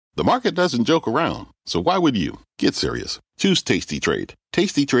The market doesn't joke around, so why would you? Get serious. Choose Tasty Trade.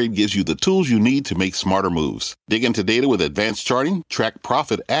 Tasty Trade gives you the tools you need to make smarter moves. Dig into data with advanced charting, track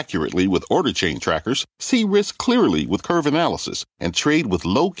profit accurately with order chain trackers, see risk clearly with curve analysis, and trade with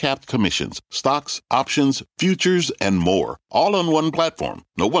low-capped commissions, stocks, options, futures, and more. All on one platform.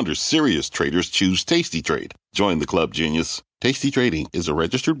 No wonder serious traders choose Tasty Trade. Join the club, genius. Tasty Trading is a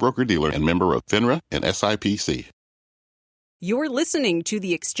registered broker-dealer and member of FINRA and SIPC. You're listening to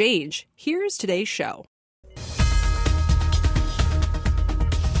The Exchange. Here's today's show.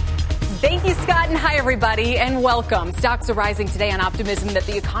 Thank you, Scott, and hi, everybody, and welcome. Stocks are rising today on optimism that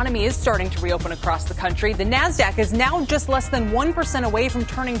the economy is starting to reopen across the country. The NASDAQ is now just less than 1% away from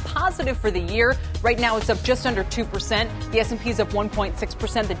turning positive for the year. Right now, it's up just under 2%. The S&P is up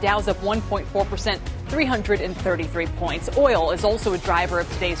 1.6%. The Dow's up 1.4%, 333 points. Oil is also a driver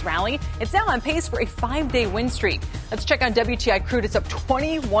of today's rally. It's now on pace for a 5-day win streak. Let's check on WTI crude. It's up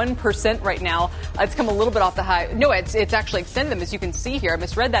 21% right now. It's come a little bit off the high. No, it's actually extended them, as you can see here. I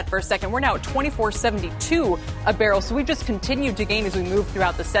misread that for a second. We're now at $24.72 a barrel. So we just continued to gain as we move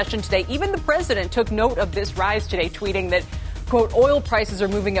throughout the session today. Even the president took note of this rise today, tweeting that, quote, oil prices are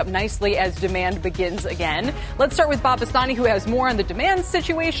moving up nicely as demand begins again. Let's start with Bob Bassani, who has more on the demand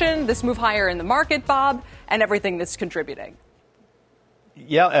situation, this move higher in the market, Bob, and everything that's contributing.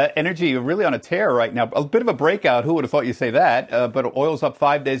 Yeah, energy really on a tear right now. A bit of a breakout. Who would have thought you'd say that? But oil's up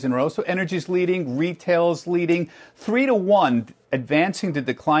 5 days in a row. So energy's leading, retail's leading, 3-1, advancing to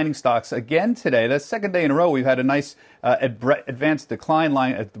declining stocks again today. That's the second day in a row we've had a nice advanced decline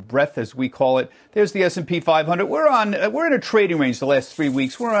line at the breadth, as we call it. There's the S&P 500. We're in a trading range the last 3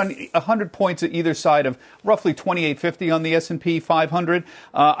 weeks. We're on 100 points at either side of roughly 2850 on the S&P 500.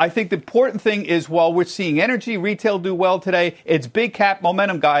 I think the important thing is while we're seeing energy, retail do well today, it's big cap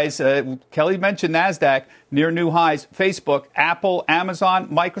momentum, guys. Kelly mentioned NASDAQ near new highs. Facebook, Apple, Amazon,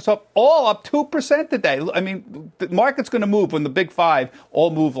 Microsoft, all up 2% today. I mean, the market's going to move when the big five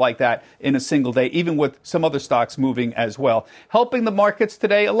all move like that in a single day, even with some other stocks moving as well. Helping the markets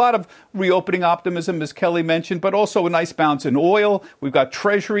today, a lot of reopening optimism, as Kelly mentioned, but also a nice bounce in oil. We've got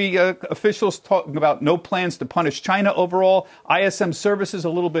Treasury officials talking about no plans to punish China overall. ISM services a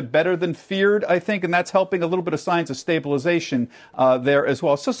little bit better than feared, I think, and that's helping a little bit of signs of stabilization there as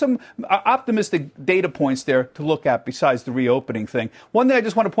well. So some optimistic data points there to look at besides the reopening thing. One thing I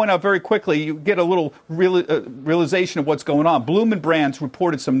just want to point out very quickly, you get a little realization of what's going on. Bloom and Brands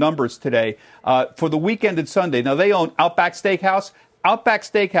reported some numbers today for the weekend and Sunday. Now, they own Outback Steakhouse. Outback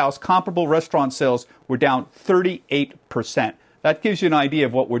Steakhouse comparable restaurant sales were down 38%. That gives you an idea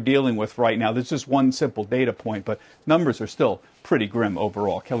of what we're dealing with right now. There's just one simple data point, but numbers are still pretty grim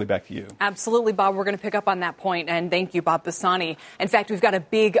overall. Kelly, back to you. Absolutely, Bob. We're going to pick up on that point, and thank you, Bob Bassani. In fact, we've got a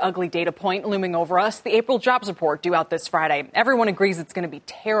big, ugly data point looming over us, the April jobs report due out this Friday. Everyone agrees it's going to be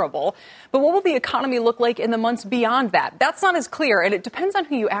terrible. But what will the economy look like in the months beyond that? That's not as clear, and it depends on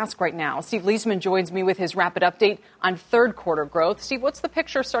who you ask right now. Steve Leisman joins me with his rapid update on third quarter growth. Steve, what's the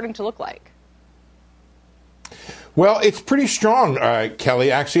picture starting to look like? Well, it's pretty strong,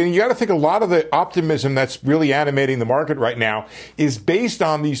 Kelly, actually. And you got to think a lot of the optimism that's really animating the market right now is based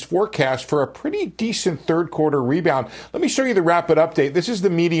on these forecasts for a pretty decent third quarter rebound. Let me show you the rapid update. This is the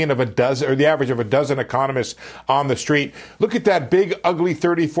median of a dozen, or the average of a dozen economists on the street. Look at that big, ugly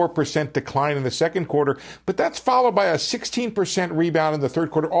 34% decline in the second quarter, but that's followed by a 16% rebound in the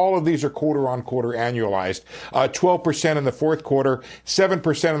third quarter. All of these are quarter on quarter annualized. 12% in the fourth quarter,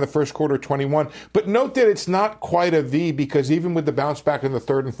 7% in the first quarter, 21. But note that it's not quite a V, because even with the bounce back in the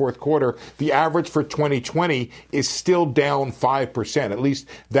third and fourth quarter, the average for 2020 is still down 5%. At least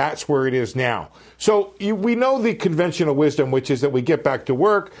that's where it is now. So we know the conventional wisdom, which is that we get back to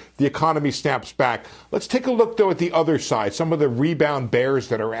work, the economy snaps back. Let's take a look, though, at the other side, some of the rebound bears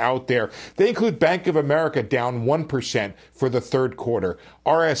that are out there. They include Bank of America down 1% for the third quarter.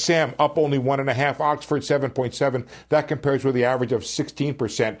 RSM up only 1.5%, Oxford 7.7%. That compares with the average of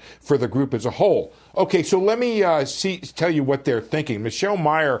 16% for the group as a whole. Okay, so let me tell you what they're thinking. Michelle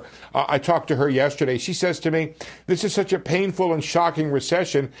Meyer, I talked to her yesterday. She says to me, this is such a painful and shocking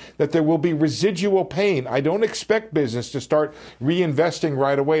recession that there will be residual pain. I don't expect business to start reinvesting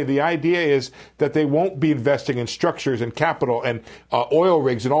right away. The idea is that they won't be investing in structures and capital and oil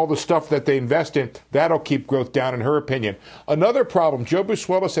rigs and all the stuff that they invest in. That'll keep growth down, in her opinion. Another problem, Joe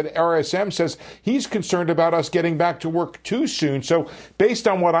Busuelos at RSM says he's concerned about us getting back to work too soon. So based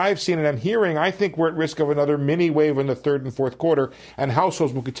on what I've seen and I'm hearing, I think we're at risk of another mini wave in the third and fourth quarter, and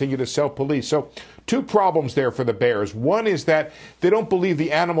households will continue to self-police. So two problems there for the bears. One is that they don't believe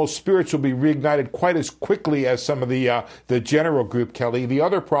the animal spirits will be reignited quite as quickly as some of the general group, Kelly. The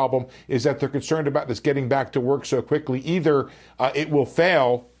other problem is that they're concerned about this getting back to work so quickly. Either it will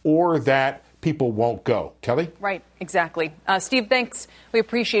fail or that people won't go. Kelly? Right, exactly. Steve, thanks. We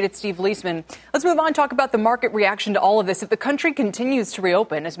appreciate it, Steve Leisman. Let's move on and talk about the market reaction to all of this. If the country continues to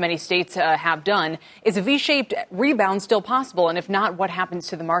reopen, as many states have done, is a V-shaped rebound still possible? And if not, what happens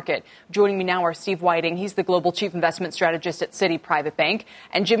to the market? Joining me now are Steve Whiting. He's the Global Chief Investment Strategist at Citi Private Bank.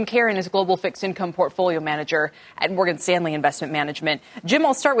 And Jim Karen is Global Fixed Income Portfolio Manager at Morgan Stanley Investment Management. Jim,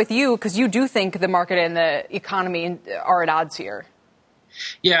 I'll start with you because you do think the market and the economy are at odds here.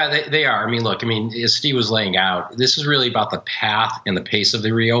 Yeah, they are. As Steve was laying out, this is really about the path and the pace of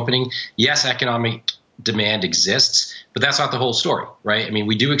the reopening. Yes, economic demand exists, but that's not the whole story, right?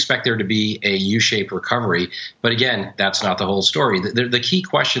 We do expect there to be a U-shaped recovery, but again, that's not the whole story. The key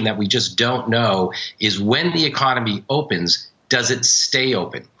question that we just don't know is when the economy opens, does it stay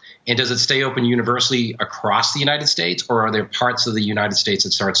open? And does it stay open universally across the United States, or are there parts of the United States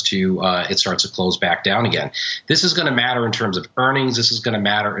that starts to close back down again? This is going to matter in terms of earnings. This is going to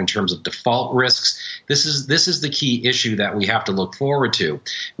matter in terms of default risks. This is the key issue that we have to look forward to.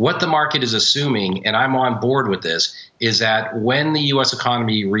 What the market is assuming, and I'm on board with this, is that when the U.S.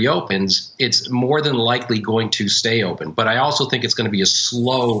 economy reopens, it's more than likely going to stay open. But I also think it's going to be a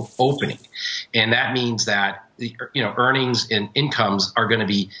slow opening, and that means that earnings and incomes are going to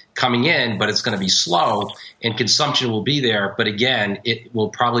be coming in, but it's going to be slow, and consumption will be there. But again, it will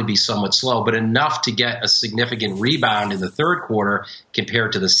probably be somewhat slow, but enough to get a significant rebound in the third quarter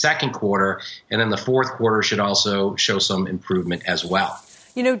compared to the second quarter. And then the fourth quarter should also show some improvement as well.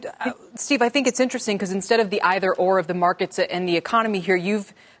 Steve, I think it's interesting because instead of the either or of the markets and the economy here,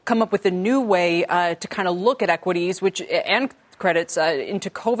 you've come up with a new way to kind of look at equities and credits into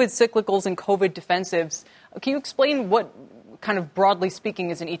COVID cyclicals and COVID defensives. Can you explain what kind of broadly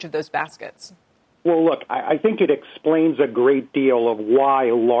speaking is in each of those baskets? Well, look, I think it explains a great deal of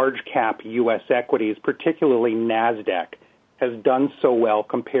why large cap U.S. equities, particularly NASDAQ, has done so well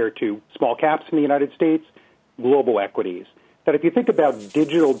compared to small caps in the United States, global equities. That if you think about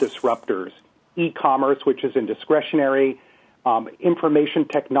digital disruptors, e-commerce, which is in discretionary, information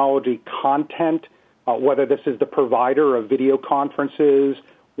technology content, whether this is the provider of video conferences,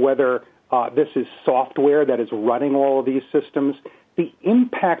 whether this is software that is running all of these systems, the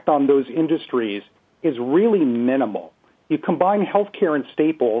impact on those industries is really minimal. You combine healthcare and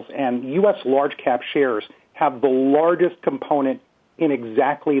staples, and U.S. large cap shares have the largest component in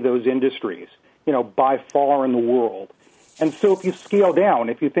exactly those industries, by far in the world. And so if you scale down,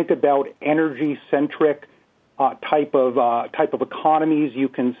 if you think about energy-centric type of economies, you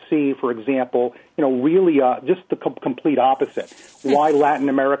can see, for example, really just the complete opposite. Why Latin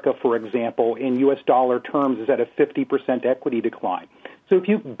America, for example, in U.S. dollar terms is at a 50% equity decline. So if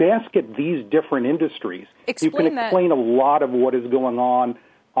you basket these different industries, you can explain a lot of what is going on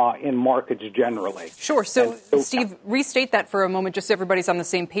in markets generally. Sure. So, Steve, restate that for a moment, just so everybody's on the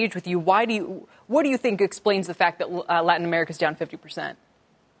same page with you. What do you think explains the fact that Latin America is down 50%?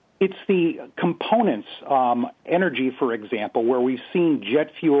 It's the components, energy, for example, where we've seen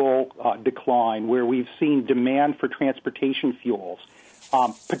jet fuel decline, where we've seen demand for transportation fuels,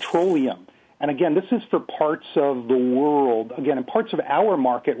 petroleum. And again, this is for parts of the world, again, in parts of our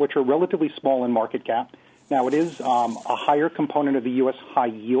market, which are relatively small in market cap. Now, it is a higher component of the U.S.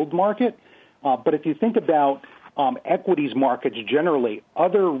 high-yield market. But if you think about equities markets generally,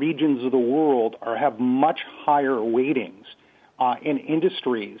 other regions of the world have much higher weightings in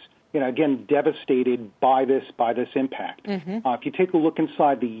industries, again, devastated by this impact. Mm-hmm. If you take a look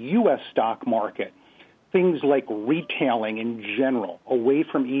inside the U.S. stock market, things like retailing in general, away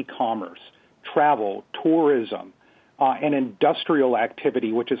from e-commerce, travel, tourism, and industrial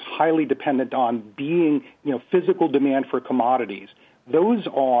activity, which is highly dependent on being, physical demand for commodities. Those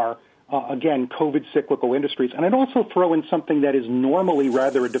are, again, COVID cyclical industries. And I'd also throw in something that is normally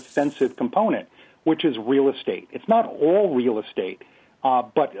rather a defensive component, which is real estate. It's not all real estate,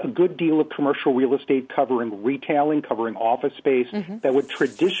 but a good deal of commercial real estate covering retailing, covering office space that would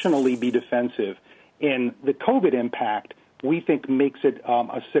traditionally be defensive. In the COVID impact, we think makes it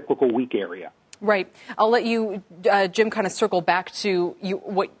a cyclical weak area. Right. I'll let you, Jim, kind of circle back to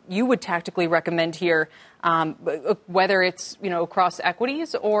what you would tactically recommend here, whether it's, across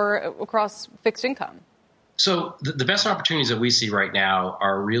equities or across fixed income. So the best opportunities that we see right now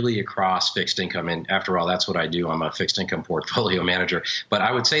are really across fixed income. And after all, that's what I do. I'm a fixed income portfolio manager. But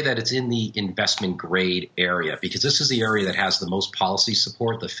I would say that it's in the investment grade area because this is the area that has the most policy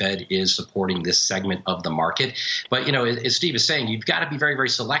support. The Fed is supporting this segment of the market. But, as Steve is saying, you've got to be very, very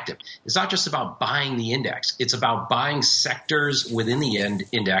selective. It's not just about buying the index. It's about buying sectors within the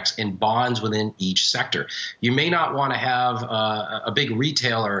index and bonds within each sector. You may not want to have a big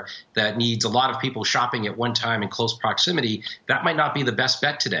retailer that needs a lot of people shopping at one one time in close proximity, that might not be the best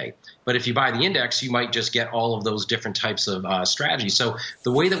bet today. But if you buy the index, you might just get all of those different types of strategies. So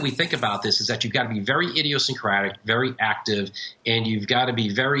the way that we think about this is that you've got to be very idiosyncratic, very active, and you've got to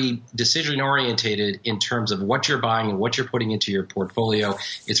be very decision-orientated in terms of what you're buying and what you're putting into your portfolio.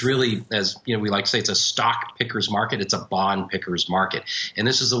 It's really, as we like to say, it's a stock picker's market. It's a bond picker's market. And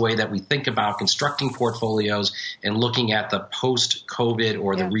this is the way that we think about constructing portfolios and looking at the post-COVID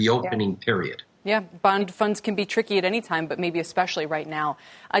or the reopening period. Yeah, bond funds can be tricky at any time, but maybe especially right now.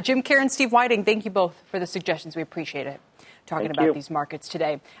 Jim Kerr and Steve Whiting, thank you both for the suggestions. We appreciate it. Talking about these markets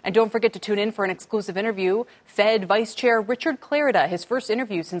today. And don't forget to tune in for an exclusive interview. Fed Vice Chair Richard Clarida, his first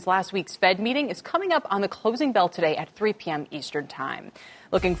interview since last week's Fed meeting, is coming up on the closing bell today at 3 p.m. Eastern Time.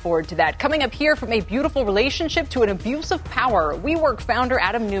 Looking forward to that. Coming up here, from a beautiful relationship to an abuse of power, WeWork founder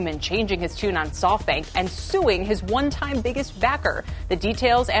Adam Neumann changing his tune on SoftBank and suing his one-time biggest backer. The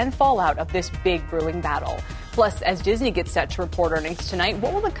details and fallout of this big brewing battle. Plus, as Disney gets set to report earnings tonight,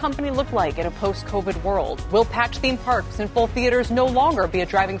 what will the company look like in a post-COVID world? Will packed theme parks and full theaters no longer be a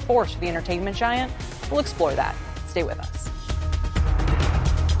driving force for the entertainment giant? We'll explore that. Stay with us.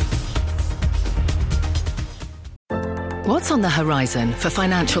 What's on the horizon for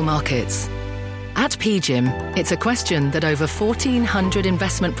financial markets? At PGIM, it's a question that over 1,400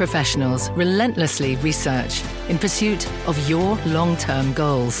 investment professionals relentlessly research in pursuit of your long-term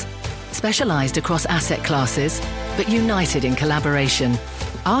goals. Specialized across asset classes, but united in collaboration,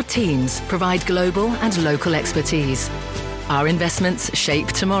 our teams provide global and local expertise. Our investments shape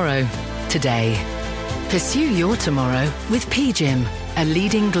tomorrow, today. Pursue your tomorrow with PGIM, a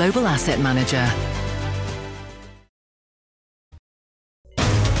leading global asset manager.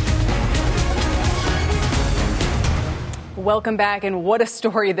 Welcome back, and what a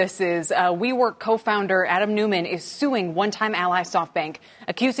story this is. WeWork co-founder Adam Neumann is suing one-time ally SoftBank,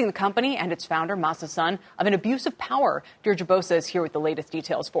 accusing the company and its founder, Masa Son, of an abuse of power. Deirdre Bosa is here with the latest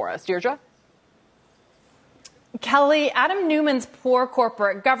details for us. Deirdre? Kelly, Adam Neumann's poor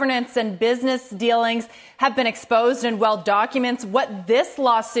corporate governance and business dealings have been exposed and well documented. What this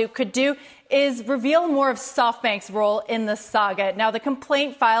lawsuit could do is reveal more of SoftBank's role in the saga. Now, the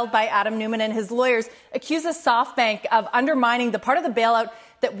complaint filed by Adam Neumann and his lawyers accuses SoftBank of undermining the part of the bailout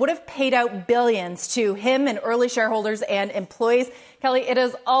that would have paid out billions to him and early shareholders and employees. Kelly, it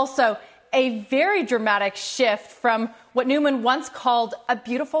is also a very dramatic shift from what Neumann once called a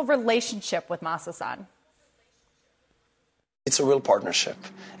beautiful relationship with Masa Son. It's a real partnership.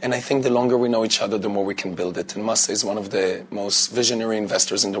 And I think the longer we know each other, the more we can build it. And Masa is one of the most visionary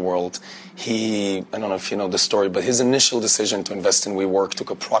investors in the world. I don't know if you know the story, but his initial decision to invest in WeWork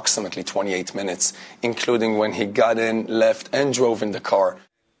took approximately 28 minutes, including when he got in, left, and drove in the car.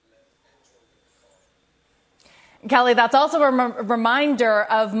 Kelly, that's also a reminder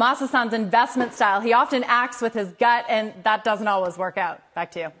of Masa Son's investment style. He often acts with his gut, and that doesn't always work out.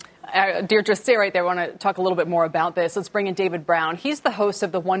 Back to you. Deirdre, stay right there. I want to talk a little bit more about this. Let's bring in David Brown. He's the host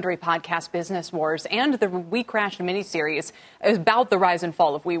of the Wondery podcast Business Wars and the We Crashed miniseries about the rise and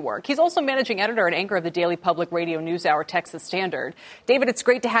fall of WeWork. He's also managing editor and anchor of the daily public radio news hour Texas Standard. David, it's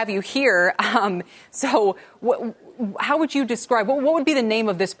great to have you here. How would you describe, what would be the name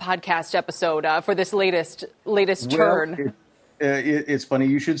of this podcast episode for this latest turn? It's funny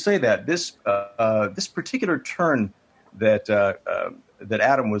you should say that. This particular turn that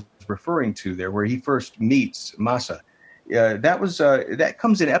Adam was referring to there, where he first meets Masa, that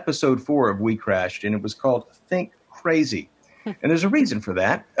comes in episode 4 of We Crashed, and it was called Think Crazy. And there's a reason for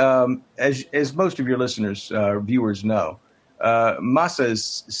that. As most of your listeners, viewers know, Masa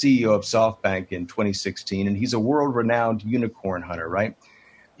is CEO of SoftBank in 2016, and he's a world-renowned unicorn hunter, right?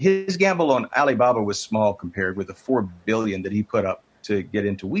 His gamble on Alibaba was small compared with the $4 billion that he put up to get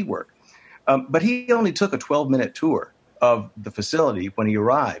into WeWork. But he only took a 12-minute tour of the facility when he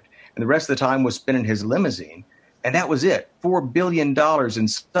arrived, and the rest of the time was spent in his limousine, and that was it. $4 billion, and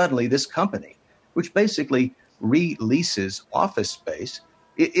suddenly this company, which basically releases office space,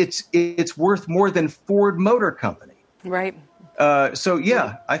 it's worth more than Ford Motor Company. Right. I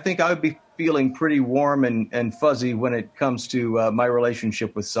think I would be feeling pretty warm and fuzzy when it comes to my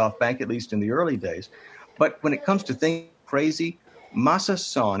relationship with SoftBank, at least in the early days. But when it comes to Think Crazy, Masa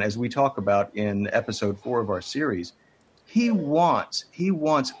Son, as we talk about in episode 4 of our series, he wants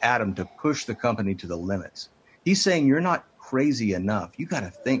Adam to push the company to the limits. He's saying, you're not crazy enough. You got to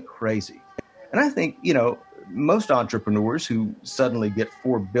think crazy. And I think, most entrepreneurs who suddenly get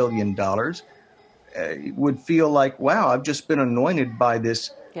 $4 billion would feel like, wow, I've just been anointed by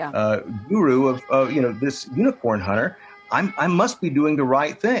this guru of, this unicorn hunter. I must be doing the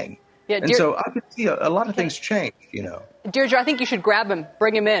right thing. Yeah, and so I could see a lot of things change, Deirdre, I think you should grab him,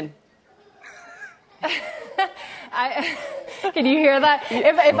 bring him in. Can you hear that?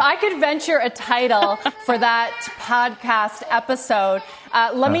 If I could venture a title for that podcast episode,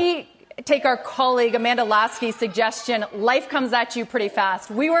 let me take our colleague Amanda Lasky's suggestion. Life comes at you pretty fast.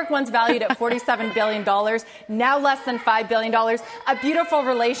 WeWork once valued at $47 billion, now less than $5 billion. A beautiful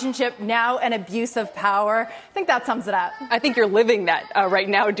relationship, now an abuse of power. I think that sums it up. I think you're living that right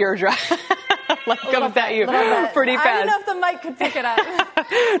now, Deirdre. Life comes at you pretty fast. I don't know if the mic could pick it up.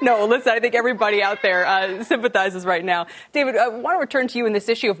 No, listen, I think everybody out there sympathizes right now. David, I want to return to you in this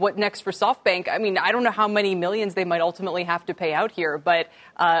issue of what next for SoftBank. I mean, I don't know how many millions they might ultimately have to pay out here, but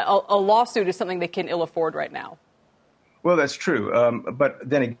a lawsuit is something they can ill afford right now. Well, that's true. But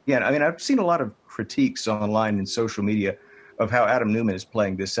then again, I mean, I've seen a lot of critiques online and social media of how Adam Neumann is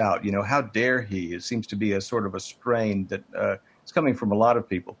playing this out. You know, how dare he? It seems to be a sort of a strain that is coming from a lot of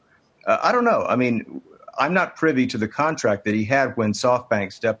people. I don't know. I mean, I'm not privy to the contract that he had when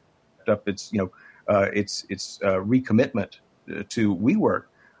SoftBank stepped up its recommitment to WeWork.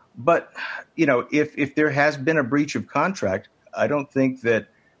 But, you know, if there has been a breach of contract, I don't think that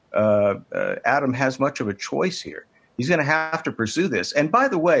Adam has much of a choice here. He's going to have to pursue this. And by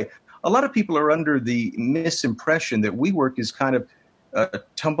the way, a lot of people are under the misimpression that WeWork is kind of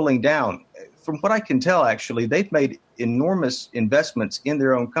tumbling down. From what I can tell, actually, they've made enormous investments in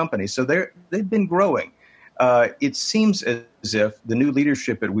their own company. So they've been growing. It seems as if the new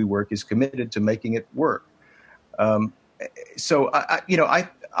leadership at WeWork is committed to making it work. So,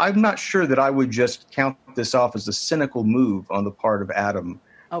 I'm not sure that I would just count this off as a cynical move on the part of Adam.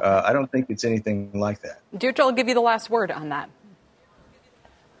 Okay. I don't think it's anything like that. Deirdre, I'll give you the last word on that.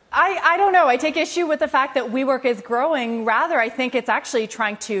 I don't know. I take issue with the fact that WeWork is growing. Rather, I think it's actually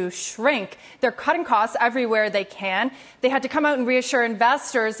trying to shrink. They're cutting costs everywhere they can. They had to come out and reassure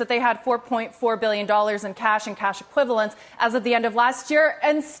investors that they had $4.4 billion in cash and cash equivalents as of the end of last year.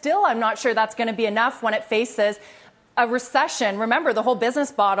 And still, I'm not sure that's going to be enough when it faces a recession. Remember, the whole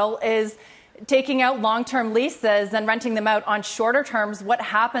business model is taking out long-term leases and renting them out on shorter terms. What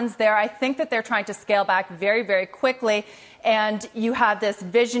happens there? I think that they're trying to scale back very, very quickly. And you had this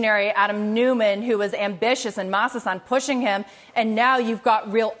visionary Adam Neumann who was ambitious and Masa-san pushing him. And now you've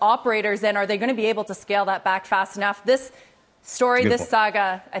got real operators in. Are they going to be able to scale that back fast enough? This story, this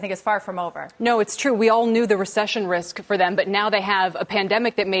saga, I think is far from over. No, it's true. We all knew the recession risk for them, but now they have a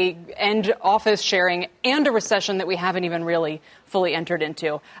pandemic that may end office sharing and a recession that we haven't even really fully entered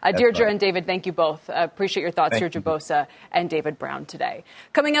into. Deirdre and David, thank you both. Appreciate your thoughts, Deirdre Bosa and David Brown today.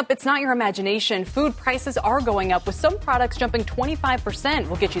 Coming up, it's not your imagination. Food prices are going up, with some products jumping 25%.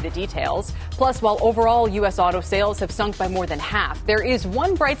 We'll get you the details. Plus, while overall U.S. auto sales have sunk by more than half, there is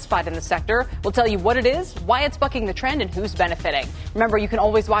one bright spot in the sector. We'll tell you what it is, why it's bucking the trend, and who's benefiting. Remember, you can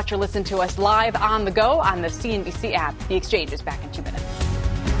always watch or listen to us live on the go on the CNBC app. The Exchange is back in 2 minutes.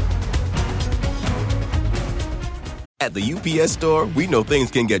 At the UPS Store, we know things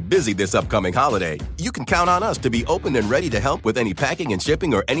can get busy this upcoming holiday. You can count on us to be open and ready to help with any packing and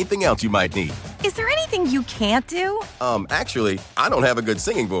shipping or anything else you might need. Is there anything you can't do? Actually, I don't have a good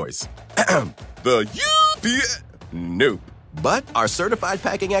singing voice. The UPS... Nope. But our certified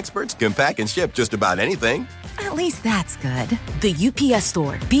packing experts can pack and ship just about anything. At least that's good. The UPS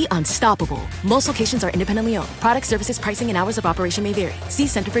Store. Be unstoppable. Most locations are independently owned. Product, services, pricing, and hours of operation may vary. See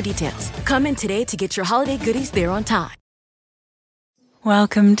Center for details. Come in today to get your holiday goodies there on time.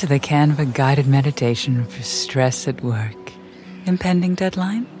 Welcome to the Canva guided meditation for stress at work. Impending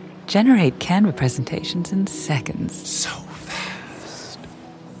deadline? Generate Canva presentations in seconds. So fast.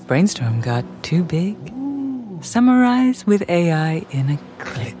 Brainstorm got too big? Ooh. Summarize with AI in a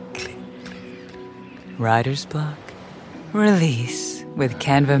click. Writer's block? Release with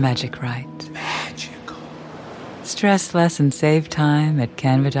Canva Magic Write. Magical. Stress less and save time at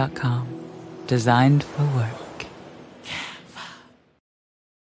canva.com. Designed for work.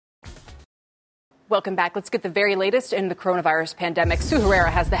 Welcome back. Let's get the very latest in the coronavirus pandemic. Sue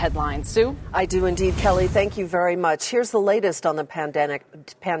Herrera has the headlines. Sue? I do indeed, Kelly. Thank you very much. Here's the latest on the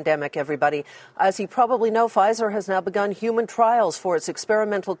pandemic, everybody. As you probably know, Pfizer has now begun human trials for its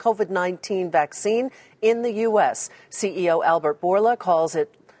experimental COVID-19 vaccine in the U.S. CEO Albert Bourla calls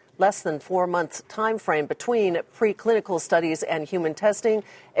it less than 4 months time frame between preclinical studies and human testing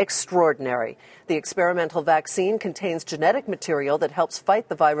extraordinary. The experimental vaccine contains genetic material that helps fight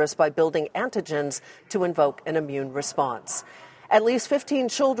the virus by building antigens to invoke an immune response. At least 15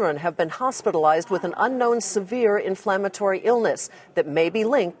 children have been hospitalized with an unknown severe inflammatory illness that may be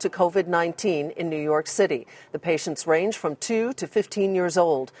linked to COVID-19 in New York City. The patients range from 2 to 15 years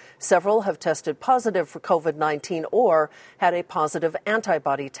old. Several have tested positive for COVID-19 or had a positive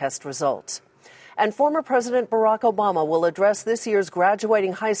antibody test result. And former President Barack Obama will address this year's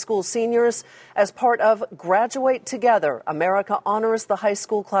graduating high school seniors as part of Graduate Together. America honors the high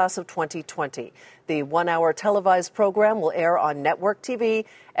school class of 2020. The one-hour televised program will air on network TV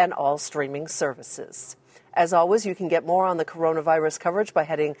and all streaming services. As always, you can get more on the coronavirus coverage by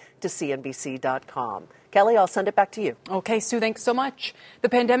heading to CNBC.com. Kelly, I'll send it back to you. Okay, Sue, thanks so much. The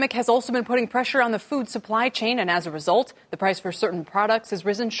pandemic has also been putting pressure on the food supply chain, and as a result, the price for certain products has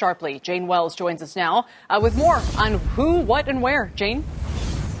risen sharply. Jane Wells joins us now with more on who, what, and where. Jane?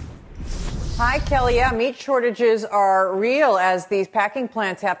 Hi, Kelly. Yeah, meat shortages are real as these packing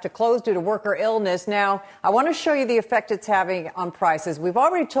plants have to close due to worker illness. Now, I want to show you the effect it's having on prices. We've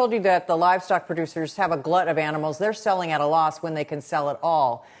already told you that the livestock producers have a glut of animals. They're selling at a loss when they can sell it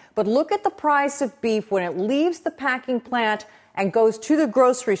all. But look at the price of beef when it leaves the packing plant and goes to the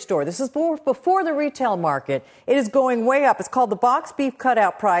grocery store. This is before the retail market. It is going way up. It's called the box beef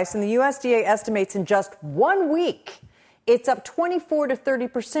cutout price, and the USDA estimates in just 1 week it's up 24 to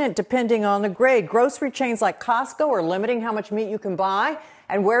 30%, depending on the grade. Grocery chains like Costco are limiting how much meat you can buy.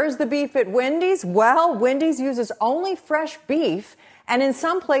 And where is the beef at Wendy's? Well, Wendy's uses only fresh beef. And in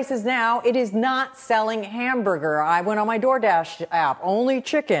some places now, it is not selling hamburger. I went on my DoorDash app, only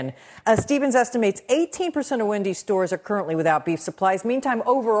chicken. Stevens estimates 18% of Wendy's stores are currently without beef supplies. Meantime,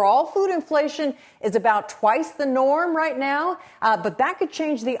 overall food inflation is about twice the norm right now. But that could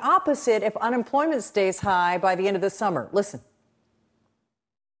change the opposite if unemployment stays high by the end of the summer. Listen.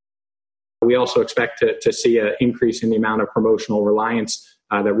 We also expect to see an increase in the amount of promotional reliance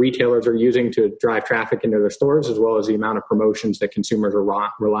that retailers are using to drive traffic into their stores, as well as the amount of promotions that consumers are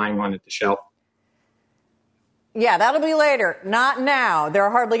relying on at the shelf. Yeah, that'll be later, not now. There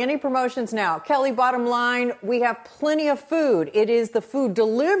are hardly any promotions now. Kelly, bottom line, we have plenty of food. It is the food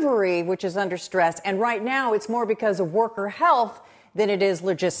delivery which is under stress. And right now, it's more because of worker health than it is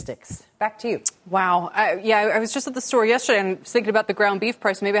logistics. Back to you. Wow. I was just at the store yesterday and thinking about the ground beef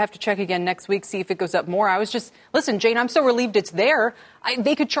price. Maybe I have to check again next week, see if it goes up more. Listen, Jane, I'm so relieved it's there.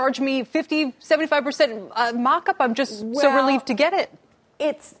 They could charge me 50, 75% mock-up. I'm just so relieved to get it.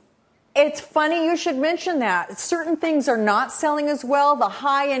 It's funny you should mention that. Certain things are not selling as well. The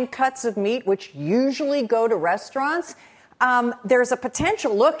high-end cuts of meat, which usually go to restaurants, there's a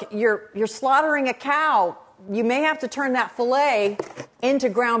potential. Look, you're slaughtering a cow. You may have to turn that filet into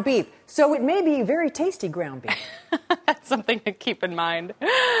ground beef. So it may be very tasty ground beef. That's something to keep in mind.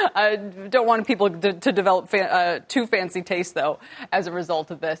 I don't want people to develop too fancy taste, though, as a result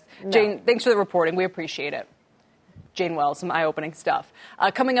of this. No. Jane, thanks for the reporting. We appreciate it. Jane Wells, some eye-opening stuff.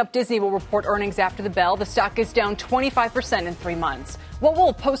 Coming up, Disney will report earnings after the bell. The stock is down 25% in 3 months. What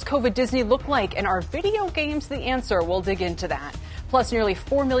will post-COVID Disney look like? And are video games the answer? We'll dig into that. Plus, nearly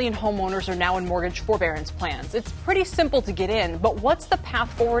 4 million homeowners are now in mortgage forbearance plans. It's pretty simple to get in, but what's the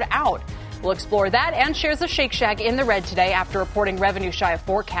path forward out? We'll explore that and shares of Shake Shack in the red today after reporting revenue shy of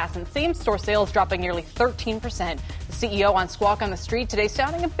forecasts and same-store sales dropping nearly 13%. The CEO on Squawk on the Street today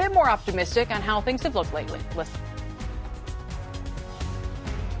sounding a bit more optimistic on how things have looked lately. Listen.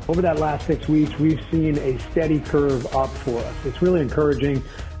 Over that last 6 weeks, we've seen a steady curve up for us. It's really encouraging.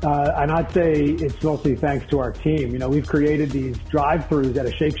 And I'd say it's mostly thanks to our team. You know, we've created these drive-thrus at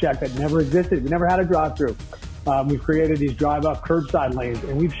a Shake Shack that never existed. We never had a drive-thru. We've created these drive-up curbside lanes,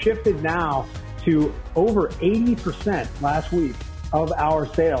 and we've shifted now to over 80% last week of our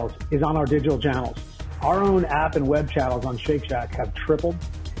sales is on our digital channels. Our own app and web channels on Shake Shack have tripled,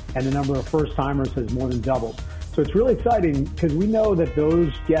 and the number of first-timers has more than doubled. So it's really exciting because we know that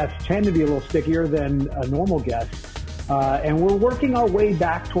those guests tend to be a little stickier than a normal guest. And we're working our way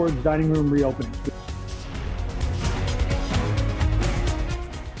back towards dining room reopening.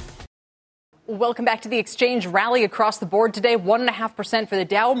 Welcome back to the exchange rally across the board today. 1.5% for the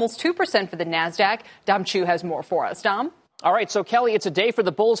Dow, almost 2% for the NASDAQ. Dom Chu has more for us. Dom? All right, so, Kelly, it's a day for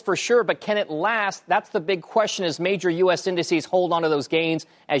the bulls for sure, but can it last? That's the big question as major U.S. indices hold on to those gains,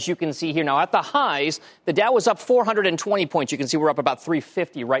 as you can see here. Now, at the highs, the Dow was up 420 points. You can see we're up about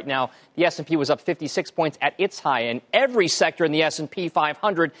 350 right now. The S&P was up 56 points at its high, and every sector in the S&P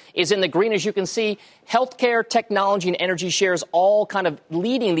 500 is in the green, as you can see. Healthcare, technology, and energy shares all kind of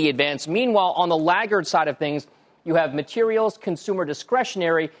leading the advance. Meanwhile, on the laggard side of things, you have materials, consumer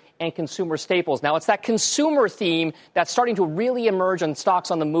discretionary, and consumer staples. Now, it's that consumer theme that's starting to really emerge on stocks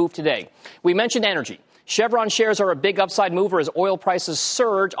on the move today. We mentioned energy. Chevron shares are a big upside mover as oil prices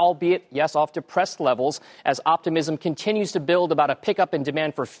surge, albeit, yes, off depressed levels, as optimism continues to build about a pickup in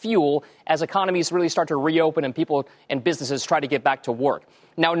demand for fuel as economies really start to reopen and people and businesses try to get back to work.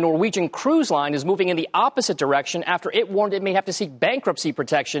 Now, Norwegian Cruise Line is moving in the opposite direction after it warned it may have to seek bankruptcy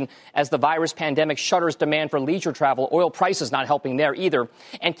protection as the virus pandemic shutters demand for leisure travel. Oil prices not helping there either.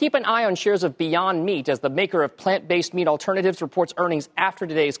 And keep an eye on shares of Beyond Meat as the maker of plant-based meat alternatives reports earnings after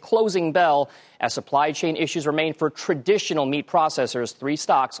today's closing bell as supply chain issues remain for traditional meat processors. 3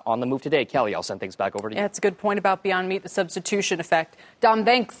 stocks on the move today. Kelly, I'll send things back over to you. Yeah, it's a good point about Beyond Meat, the substitution effect. Dom,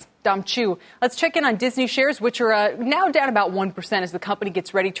 thanks. Dom Chu. Let's check in on Disney shares, which are now down about 1% as the company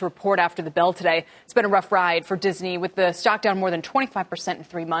gets ready to report after the bell today. It's been a rough ride for Disney, with the stock down more than 25% in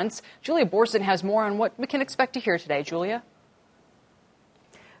 3 months. Julia Borson has more on what we can expect to hear today. Julia?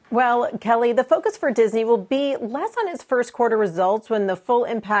 Well, Kelly, the focus for Disney will be less on its first quarter results when the full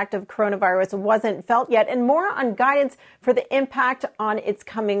impact of coronavirus wasn't felt yet, and more on guidance for the impact on its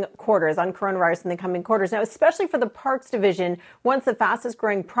coming quarters, on coronavirus in the coming quarters. Now, especially for the parks division, once the fastest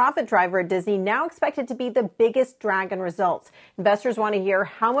growing profit driver at Disney, now expected to be the biggest drag in results. Investors want to hear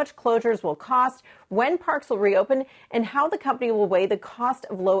how much closures will cost, when parks will reopen, and how the company will weigh the cost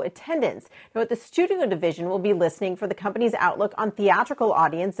of low attendance. Now, the studio division will be listening for the company's outlook on theatrical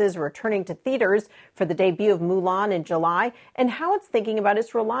audiences returning to theaters for the debut of Mulan in July, and how it's thinking about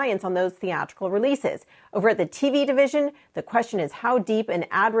its reliance on those theatrical releases. Over at the TV division, the question is how deep an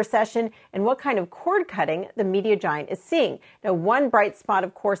ad recession and what kind of cord cutting the media giant is seeing. Now, one bright spot,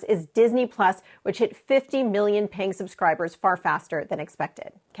 of course, is Disney Plus, which hit 50 million paying subscribers far faster than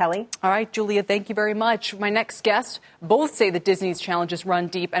expected. Kelly? All right, Julia, thank you very much. My next guest both say that Disney's challenges run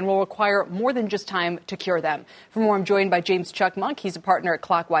deep and will require more than just time to cure them. For more, I'm joined by James Chuck Monk. He's a partner at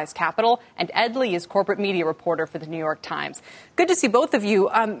Clockwise Capital, and Ed Lee is corporate media reporter for the New York Times. Good to see both of you.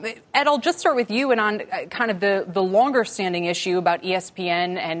 Ed, I'll just start with you and on kind of the longer standing issue about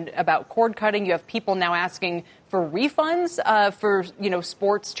ESPN and about cord cutting. You have people now asking for refunds for,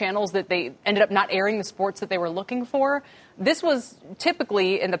 sports channels that they ended up not airing the sports that they were looking for. This was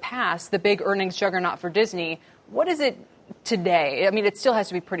typically in the past the big earnings juggernaut for Disney. What is it today? I mean, it still has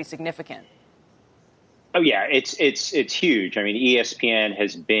to be pretty significant. Oh, yeah, it's huge. I mean, ESPN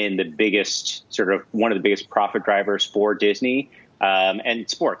has been the biggest, sort of one of the biggest profit drivers for Disney. And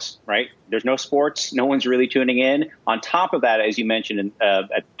sports, right? There's no sports. No one's really tuning in. On top of that, as you mentioned at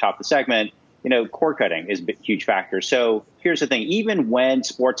the top of the segment, cord cutting is a huge factor. So here's the thing. Even when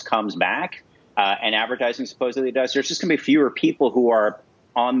sports comes back and advertising supposedly does, there's just going to be fewer people who are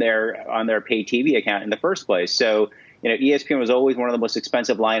on their pay TV account in the first place. So, ESPN was always one of the most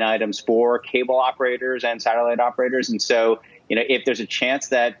expensive line items for cable operators and satellite operators. And so, if there's a chance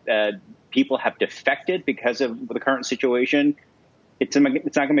that people have defected because of the current situation, it's not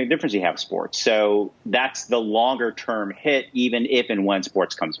going to make a difference if you have sports. So that's the longer term hit, even if and when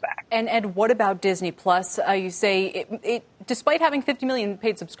sports comes back. And Ed, what about Disney Plus? You say it despite having 50 million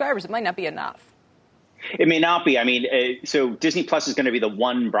paid subscribers, it might not be enough. It may not be. I mean, so Disney Plus is going to be the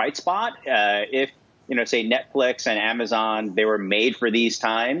one bright spot. If, say Netflix and Amazon, they were made for these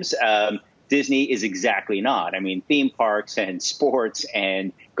times. Disney is exactly not. I mean, theme parks and sports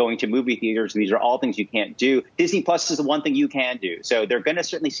and going to movie theaters, these are all things you can't do. Disney Plus is the one thing you can do. So they're going to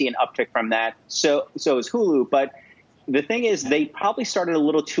certainly see an uptick from that. So is Hulu. But the thing is, they probably started a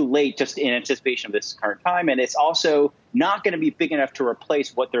little too late just in anticipation of this current time. And it's also not going to be big enough to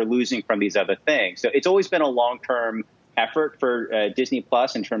replace what they're losing from these other things. So it's always been a long-term effort for Disney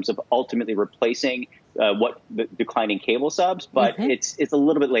Plus in terms of ultimately replacing what the declining cable subs, but it's a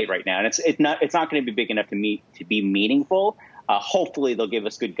little bit late right now, and it's not going to be big enough to be meaningful. Hopefully, they'll give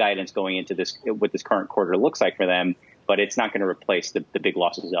us good guidance going into this what this current quarter looks like for them, but it's not going to replace the big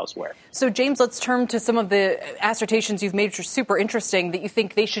losses elsewhere. So, James, let's turn to some of the assertions you've made, which are super interesting, that you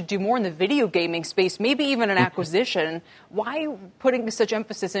think they should do more in the video gaming space, maybe even an acquisition. Why putting such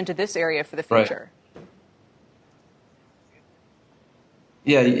emphasis into this area for the future? Right.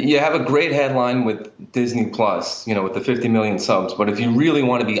 Yeah, you have a great headline with Disney Plus, with the 50 million subs. But if you really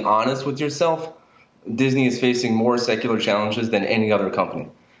want to be honest with yourself, Disney is facing more secular challenges than any other company.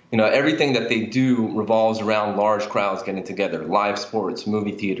 Everything that they do revolves around large crowds getting together, live sports,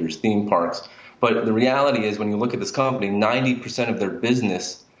 movie theaters, theme parks. But the reality is, when you look at this company, 90% of their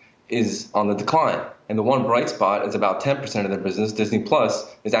business is on the decline. And the one bright spot is about 10% of their business, Disney Plus,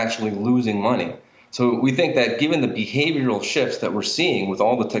 is actually losing money. So we think that given the behavioral shifts that we're seeing with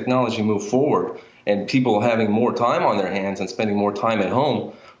all the technology move forward and people having more time on their hands and spending more time at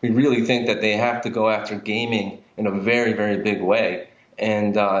home, we really think that they have to go after gaming in a very, very big way.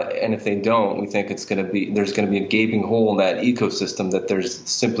 And if they don't, we think there's going to be a gaping hole in that ecosystem that there's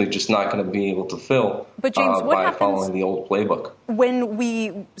simply just not going to be able to fill. But James, what by happens following the old playbook? When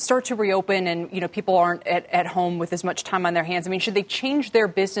we start to reopen and people aren't at home with as much time on their hands? I mean, should they change their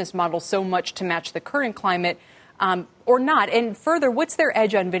business model so much to match the current climate? or not? And further, what's their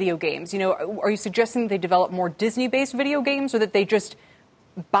edge on video games? Are you suggesting they develop more Disney-based video games or that they just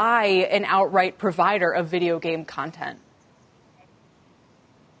buy an outright provider of video game content?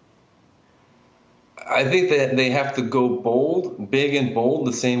 I think that they have to go big and bold,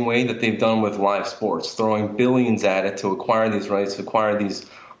 the same way that they've done with live sports, throwing billions at it to acquire these rights, to acquire these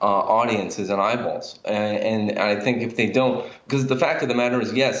audiences and eyeballs. And I think if they don't, because the fact of the matter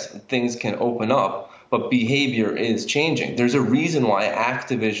is, yes, things can open up, but behavior is changing. There's a reason why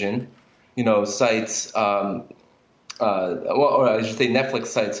Activision, cites, or I should say Netflix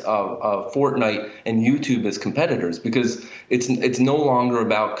cites Fortnite and YouTube as competitors, because it's no longer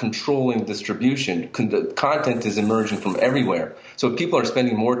about controlling distribution. The content is emerging from everywhere. So if people are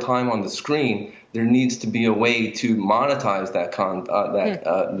spending more time on the screen, there needs to be a way to monetize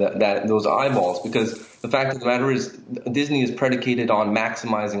those eyeballs, because the fact of the matter is Disney is predicated on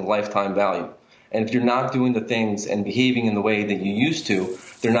maximizing lifetime value. And if you're not doing the things and behaving in the way that you used to,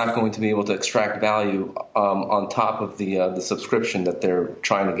 they're not going to be able to extract value on top of the subscription that they're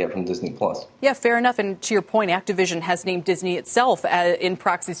trying to get from Disney+. Yeah, fair enough. And to your point, Activision has named Disney itself in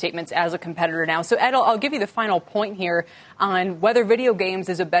proxy statements as a competitor now. So, Ed, I'll give you the final point here on whether video games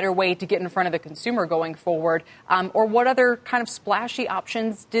is a better way to get in front of the consumer going forward, or what other kind of splashy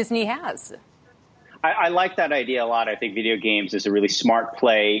options Disney has. I like that idea a lot. I think video games is a really smart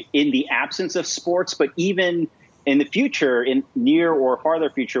play in the absence of sports, but even in the future, in near or farther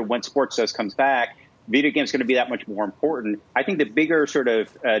future, when sports comes back, video games are going to be that much more important. I think the bigger sort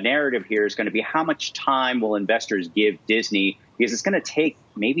of narrative here is going to be how much time will investors give Disney, because it's going to take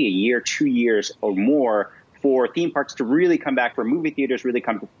maybe a year, 2 years or more for theme parks to really come back, for movie theaters really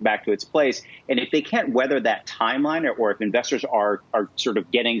come back to its place. And if they can't weather that timeline, or if investors are sort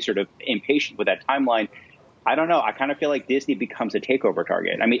of getting sort of impatient with that timeline, I don't know. I kind of feel like Disney becomes a takeover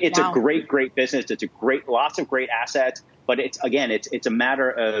target. I mean, it's a great business. It's lots of great assets. But it's a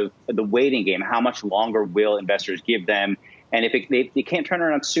matter of the waiting game. How much longer will investors give them? And if they can't turn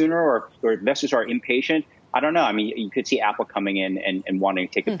around sooner, or investors are impatient, I don't know. I mean, you could see Apple coming in and wanting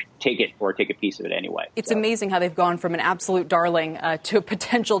to take a piece of it anyway. It's amazing how they've gone from an absolute darling to a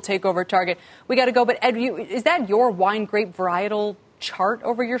potential takeover target. We got to go. But Ed, is that your wine grape varietal chart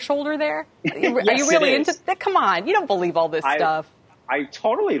over your shoulder there? Are you really into that? Come on, you don't believe all this stuff. I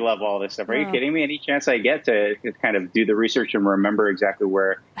totally love all this stuff. Are you kidding me? Any chance I get to kind of do the research and remember exactly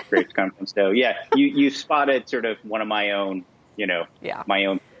where grapes come from. So yeah, you spotted sort of one of my own, my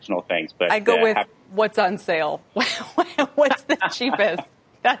own personal things. But I go with what's on sale. What's the cheapest?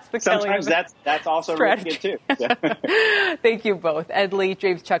 That's the sometimes that's also really good too. So. Thank you both, Ed Lee,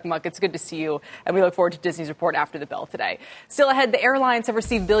 James Chuckmuck. It's good to see you, and we look forward to Disney's report after the bell today. Still ahead, the airlines have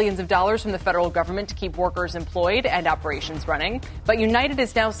received billions of dollars from the federal government to keep workers employed and operations running, but United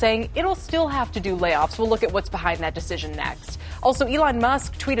is now saying it'll still have to do layoffs. We'll look at what's behind that decision next. Also, Elon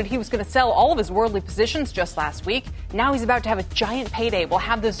Musk tweeted he was going to sell all of his worldly positions just last week. Now he's about to have a giant payday. We'll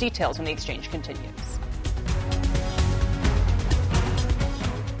have those details when the exchange continues.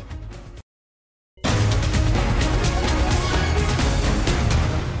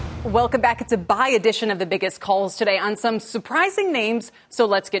 Welcome back. It's a buy edition of the biggest calls today on some surprising names, so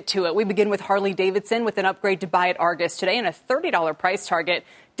let's get to it. We begin with Harley-Davidson with an upgrade to buy at Argus today and a $30 price target,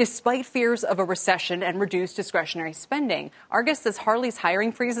 despite fears of a recession and reduced discretionary spending. Argus says Harley's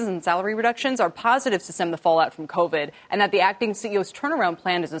hiring freezes and salary reductions are positives to stem the fallout from COVID, and that the acting CEO's turnaround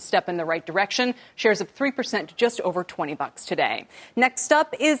plan is a step in the right direction. Shares up 3% to just over $20 today. Next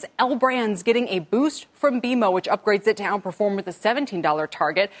up is L Brands getting a boost from BMO, which upgrades it to outperform with a $17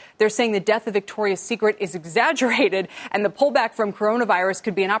 target. They're saying the death of Victoria's Secret is exaggerated, and the pullback from coronavirus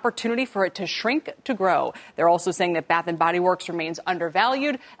could be an opportunity for it to shrink to grow. They're also saying that Bath & Body Works remains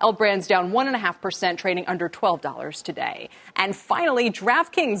undervalued. L Brands down 1.5%, trading under $12 today. And finally,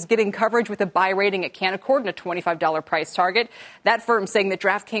 DraftKings getting coverage with a buy rating at Canaccord and a $25 price target. That firm saying that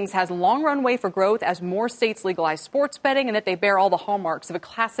DraftKings has long runway for growth as more states legalize sports betting, and that they bear all the hallmarks of a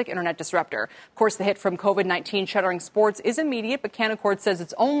classic internet disruptor. Of course, the hit from COVID-19 shuttering sports is immediate, but Canaccord says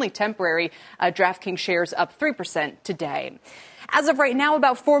it's only temporary. DraftKings shares up 3% today. As of right now,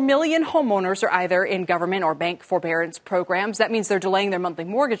 about 4 million homeowners are either in government or bank forbearance programs. That means they're delaying their monthly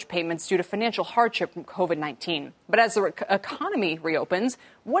mortgage payments due to financial hardship from COVID-19. But as the economy reopens,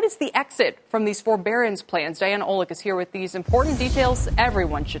 what is the exit from these forbearance plans? Diana Olick is here with these important details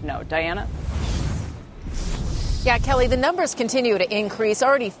everyone should know. Diana? Yeah, Kelly, the numbers continue to increase,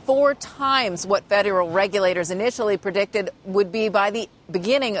 already 4 times what federal regulators initially predicted would be by the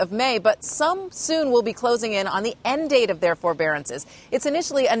beginning of May, but some soon will be closing in on the end date of their forbearances. It's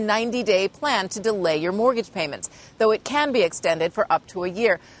initially a 90-day plan to delay your mortgage payments, though it can be extended for up to a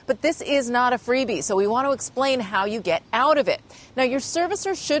year. But this is not a freebie, so we want to explain how you get out of it. Now, your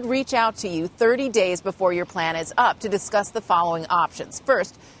servicer should reach out to you 30 days before your plan is up to discuss the following options.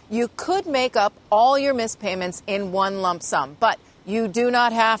 First, you could make up all your missed payments in one lump sum, but you do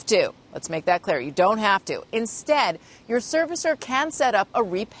not have to. Let's make that clear. You don't have to. Instead, your servicer can set up a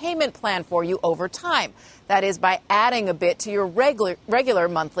repayment plan for you over time. That is by adding a bit to your regular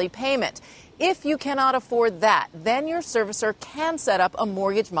monthly payment. If you cannot afford that, then your servicer can set up a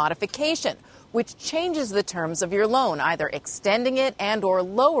mortgage modification, which changes the terms of your loan, either extending it and or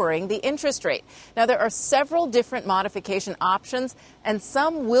lowering the interest rate. Now, there are several different modification options, and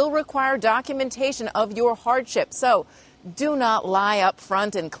some will require documentation of your hardship. So do not lie up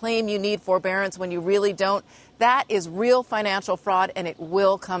front and claim you need forbearance when you really don't. That is real financial fraud, and it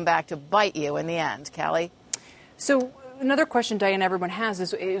will come back to bite you in the end. Kelly? So another question, Diane, everyone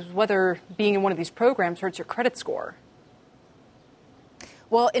has is whether being in one of these programs hurts your credit score.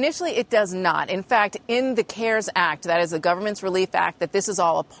 Well, initially it does not. In fact, in the CARES Act, that is the government's relief act that this is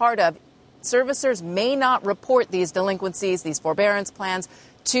all a part of, servicers may not report these delinquencies, these forbearance plans,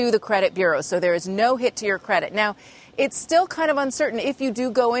 to the credit bureau. So there is no hit to your credit. Now, it's still kind of uncertain if you do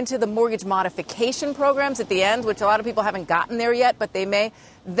go into the mortgage modification programs at the end, which a lot of people haven't gotten there yet, but they may.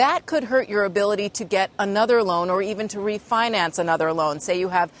 That could hurt your ability to get another loan or even to refinance another loan. Say you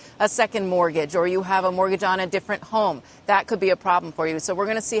have a second mortgage or you have a mortgage on a different home. That could be a problem for you. So we're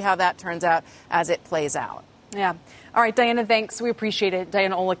going to see how that turns out as it plays out. Yeah. All right, Diana, thanks. We appreciate it.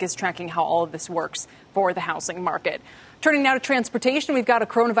 Diana Olick is tracking how all of this works for the housing market. Turning now to transportation, we've got a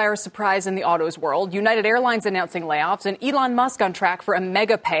coronavirus surprise in the autos world. United Airlines announcing layoffs and Elon Musk on track for a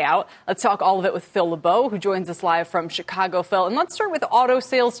mega payout. Let's talk all of it with Phil LeBeau, who joins us live from Chicago. Phil, and let's start with auto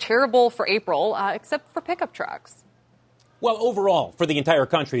sales terrible for April, except for pickup trucks. Well, overall, for the entire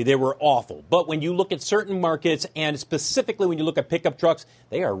country, they were awful. But when you look at certain markets, and specifically when you look at pickup trucks,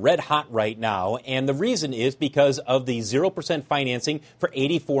 they are red hot right now. And the reason is because of the 0% financing for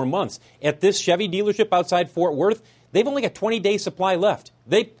 84 months. At this Chevy dealership outside Fort Worth, they've only got 20-day supply left.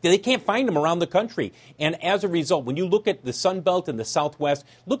 They can't find them around the country. And as a result, when you look at the Sun Belt and the Southwest,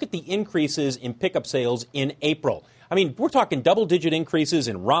 look at the increases in pickup sales in April. I mean, we're talking double-digit increases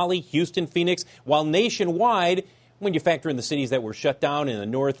in Raleigh, Houston, Phoenix, while nationwide, when you factor in the cities that were shut down in the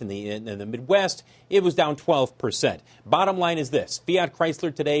north and in the Midwest, it was down 12%. Bottom line is this. Fiat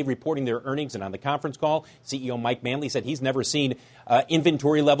Chrysler today reporting their earnings, and on the conference call, CEO Mike Manley said he's never seen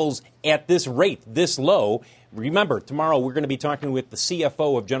inventory levels at this rate, this low. Remember, tomorrow we're going to be talking with the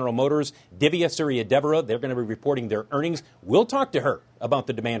CFO of General Motors, Divya Suryadevara. They're going to be reporting their earnings. We'll talk to her about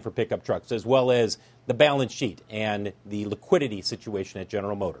the demand for pickup trucks as well as the balance sheet and the liquidity situation at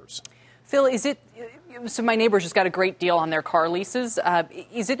General Motors. Phil, so my neighbors just got a great deal on their car leases.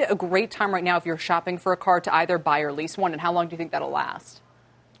 Is it a great time right now if you're shopping for a car to either buy or lease one, and how long do you think that'll last?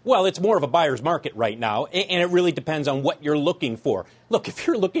 Well, it's more of a buyer's market right now, and it really depends on what you're looking for. Look, if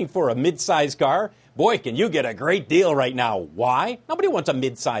you're looking for a mid-size car, boy, can you get a great deal right now. Why? Nobody wants a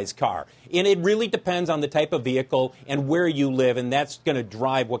mid-size car. And it really depends on the type of vehicle and where you live, and that's going to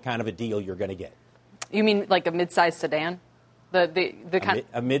drive what kind of a deal you're going to get. You mean like a mid-size sedan?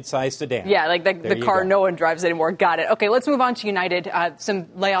 A mid-sized sedan. Yeah, like the car no one drives anymore. Got it. Okay, let's move on to United. Some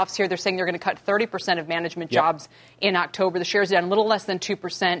layoffs here. They're saying they're going to cut 30% of management jobs in October. The shares down a little less than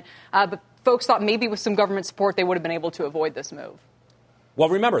 2%. But folks thought maybe with some government support they would have been able to avoid this move. Well,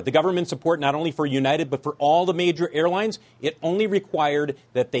 remember, the government support not only for United but for all the major airlines, it only required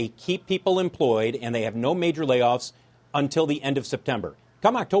that they keep people employed and they have no major layoffs until the end of September.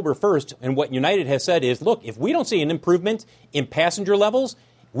 Come October 1st, and what United has said is, look, if we don't see an improvement in passenger levels,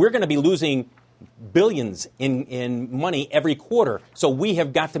 we're going to be losing billions in money every quarter. So we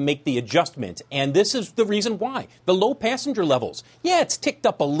have got to make the adjustment. And this is the reason why. The low passenger levels. Yeah, it's ticked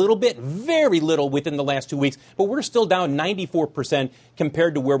up a little bit, very little within the last 2 weeks, but we're still down 94%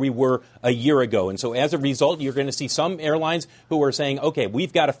 compared to where we were a year ago. And so as a result, you're going to see some airlines who are saying, okay,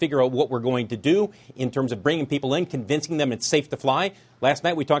 we've got to figure out what we're going to do in terms of bringing people in, convincing them it's safe to fly. Last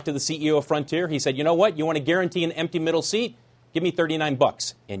night we talked to the CEO of Frontier. He said, you know what? You want to guarantee an empty middle seat? Give me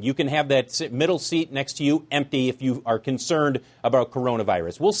 $39, and you can have that middle seat next to you empty if you are concerned about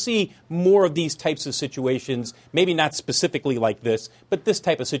coronavirus. We'll see more of these types of situations, maybe not specifically like this, but this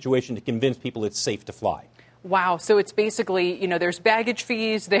type of situation to convince people it's safe to fly. Wow. So it's basically, there's baggage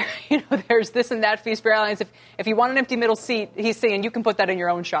fees, there's this and that fees for airlines. If you want an empty middle seat, he's saying you can put that in your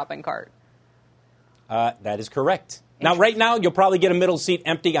own shopping cart. That is correct. Now, right now, you'll probably get a middle seat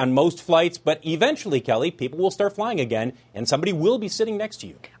empty on most flights, but eventually, Kelly, people will start flying again, and somebody will be sitting next to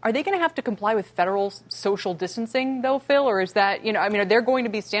you. Are they going to have to comply with federal social distancing, though, Phil? Or is that, are there going to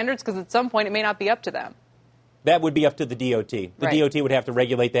be standards? Because at some point, it may not be up to them. That would be up to the DOT. The DOT would have to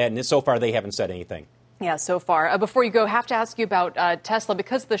regulate that, and so far, they haven't said anything. Yeah, so far. Before you go, I have to ask you about Tesla.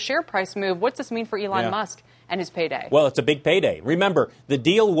 Because of the share price move, what's this mean for Elon Musk and his payday? Well, it's a big payday. Remember, the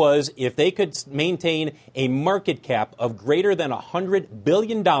deal was if they could maintain a market cap of greater than $100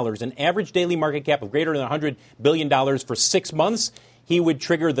 billion, an average daily market cap of greater than $100 billion for 6 months, he would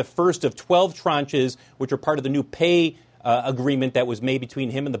trigger the first of 12 tranches, which are part of the new pay agreement that was made between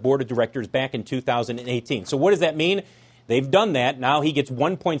him and the board of directors back in 2018. So what does that mean? They've done that. Now he gets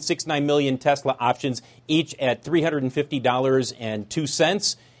 1.69 million Tesla options, each at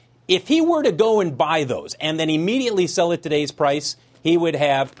 $350.02. If he were to go and buy those and then immediately sell at today's price, he would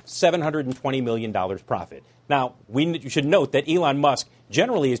have $720 million profit. Now, we should note that Elon Musk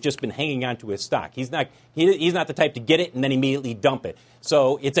generally has just been hanging on to his stock. He's not the type to get it and then immediately dump it.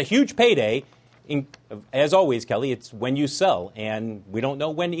 So it's a huge payday. As always, Kelly, it's when you sell, and we don't know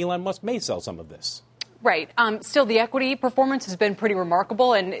when Elon Musk may sell some of this. Right. Still, the equity performance has been pretty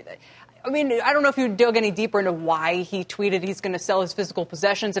remarkable. And I mean, I don't know if you dug any deeper into why he tweeted he's going to sell his physical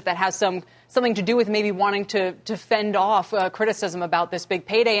possessions, if that has something to do with maybe wanting to fend off criticism about this big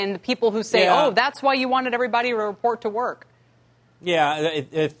payday and the people who say, oh, that's why you wanted everybody to report to work. Yeah,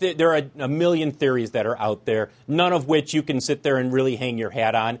 there are a million theories that are out there, none of which you can sit there and really hang your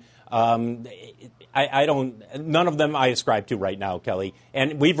hat on. None of them I ascribe to right now, Kelly.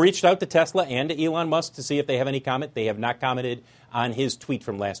 And we've reached out to Tesla and to Elon Musk to see if they have any comment. They have not commented on his tweet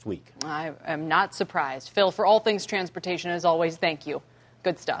from last week. I am not surprised. Phil, for all things transportation, as always, thank you.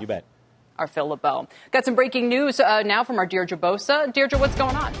 Good stuff. You bet. Our Phil LeBeau. Got some breaking news now from our Deirdre Bosa. Deirdre, what's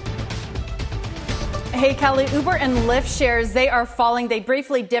going on? Hey, Kelly, Uber and Lyft shares, they are falling. They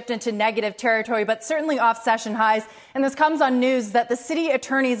briefly dipped into negative territory, but certainly off session highs. And this comes on news that the city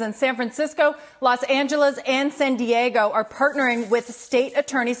attorneys in San Francisco, Los Angeles, and San Diego are partnering with state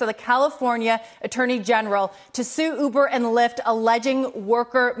attorneys, so the California Attorney General, to sue Uber and Lyft alleging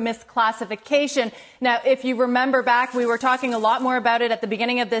worker misclassification. Now, if you remember back, we were talking a lot more about it at the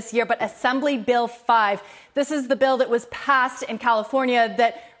beginning of this year, but Assembly Bill 5, this is the bill that was passed in California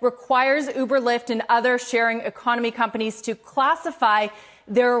that requires Uber, Lyft, and other sharing economy companies to classify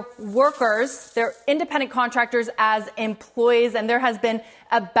their workers, their independent contractors, as employees. And there has been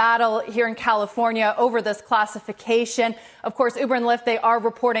a battle here in California over this classification. Of course, Uber and Lyft, they are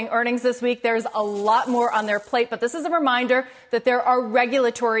reporting earnings this week. There's a lot more on their plate, but this is a reminder that there are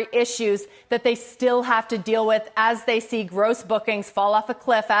regulatory issues that they still have to deal with as they see gross bookings fall off a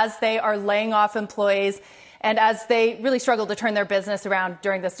cliff, as they are laying off employees, and as they really struggle to turn their business around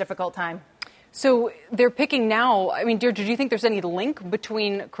during this difficult time. So they're picking now. I mean, Deirdre, do you think there's any link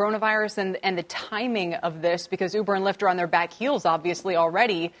between coronavirus and the timing of this? Because Uber and Lyft are on their back heels, obviously,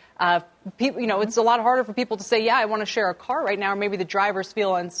 already. People, it's a lot harder for people to say, yeah, I want to share a car right now, or maybe the drivers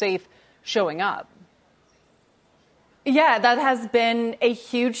feel unsafe showing up. Yeah, that has been a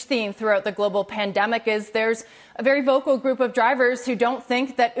huge theme throughout the global pandemic. There's a very vocal group of drivers who don't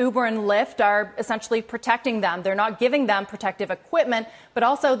think that Uber and Lyft are essentially protecting them. They're not giving them protective equipment, but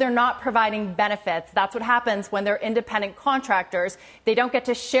also they're not providing benefits. That's what happens when they're independent contractors. They don't get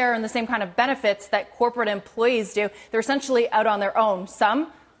to share in the same kind of benefits that corporate employees do. They're essentially out on their own.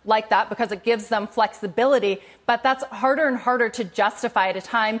 Some like that because it gives them flexibility, but that's harder and harder to justify at a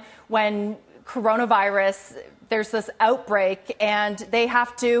time when coronavirus, there's this outbreak, and they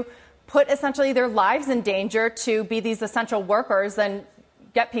have to put essentially their lives in danger to be these essential workers and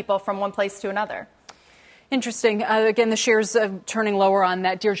get people from one place to another. Interesting. Again, the shares turning lower on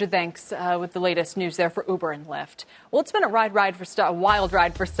that. Deirdre, thanks with the latest news there for Uber and Lyft. Well, it's been a wild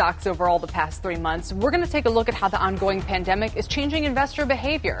ride for stocks over all the past 3 months. We're going to take a look at how the ongoing pandemic is changing investor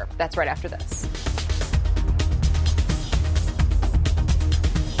behavior. That's right after this.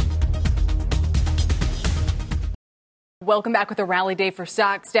 Welcome back with a rally day for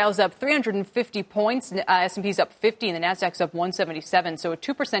stocks. Dow's up 350 points, S&P's up 50, and the Nasdaq's up 177. So a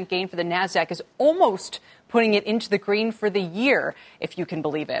 2% gain for the Nasdaq is almost putting it into the green for the year, if you can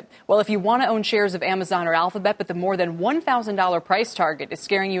believe it. Well, if you want to own shares of Amazon or Alphabet, but the more than $1,000 price target is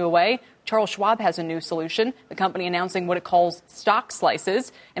scaring you away, Charles Schwab has a new solution, the company announcing what it calls stock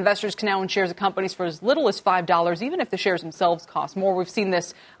slices. Investors can now own shares of companies for as little as $5, even if the shares themselves cost more. We've seen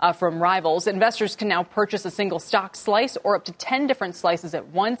this from rivals. Investors can now purchase a single stock slice or up to 10 different slices at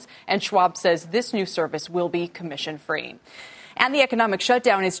once, and Schwab says this new service will be commission-free. And the economic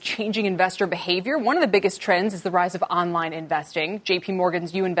shutdown is changing investor behavior. One of the biggest trends is the rise of online investing. JP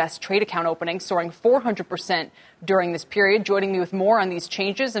Morgan's You Invest trade account openings soaring 400% during this period. Joining me with more on these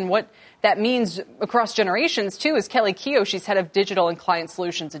changes and what that means across generations, too, is Kelly Keough. She's head of digital and client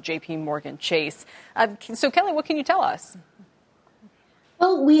solutions at JP Morgan Chase. So, Kelly, what can you tell us?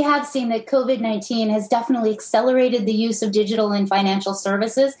 Well, we have seen that COVID-19 has definitely accelerated the use of digital and financial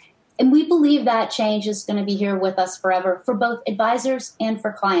services. And we believe that change is going to be here with us forever for both advisors and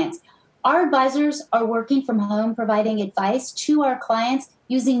for clients. Our advisors are working from home, providing advice to our clients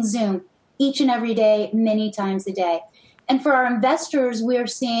using Zoom each and every day, many times a day. And for our investors, we're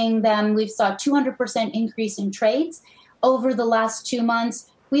seeing them, we've saw a 200% increase in trades over the last 2 months.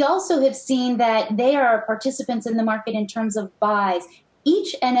 We also have seen that they are participants in the market in terms of buys.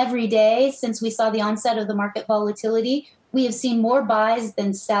 Each and every day since we saw the onset of the market volatility, we have seen more buys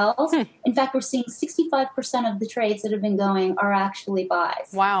than sells. In fact, we're seeing 65% of the trades that have been going are actually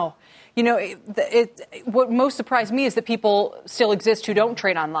buys. Wow. You know, what most surprised me is that people still exist who don't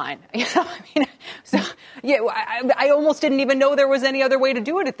trade online. You know, I mean, so yeah, I almost didn't even know there was any other way to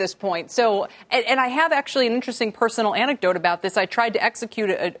do it at this point. So, and I have actually an interesting personal anecdote about this. I tried to execute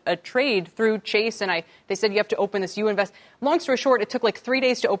a trade through Chase, and they said you have to open this You Invest. Long story short, it took like 3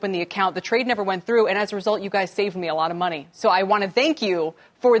 days to open the account. The trade never went through, and as a result, you guys saved me a lot of money. So I want to thank you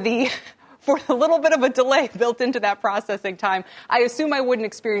for the little bit of a delay built into that processing time. I assume I wouldn't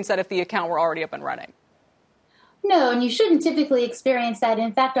experience that if the account were already up and running. No, and you shouldn't typically experience that.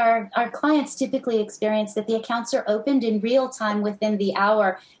 In fact, our clients typically experience that the accounts are opened in real time within the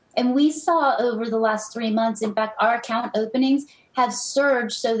hour. And we saw over the last 3 months, in fact, our account openings have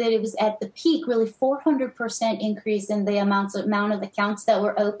surged so that it was at the peak, really 400% increase in the amount of accounts that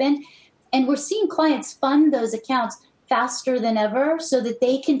were opened. And we're seeing clients fund those accounts faster than ever so that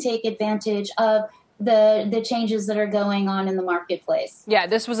they can take advantage of the changes that are going on in the marketplace. Yeah,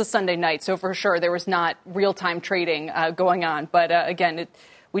 this was a Sunday night, so for sure there was not real-time trading going on. But again,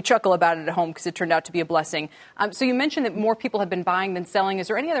 we chuckle about it at home because it turned out to be a blessing. So you mentioned that more people have been buying than selling. Is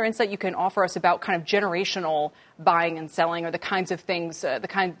there any other insight you can offer us about kind of generational buying and selling, or the kinds of things, the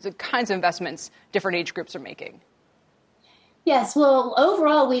kinds of investments different age groups are making? Yes, well,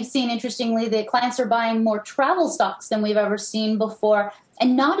 overall, we've seen, interestingly, that clients are buying more travel stocks than we've ever seen before,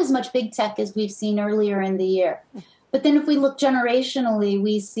 and not as much big tech as we've seen earlier in the year. But then if we look generationally,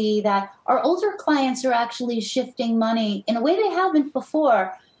 we see that our older clients are actually shifting money in a way they haven't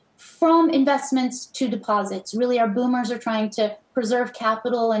before from investments to deposits. Really, our boomers are trying to preserve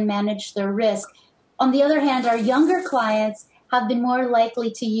capital and manage their risk. On the other hand, our younger clients have been more likely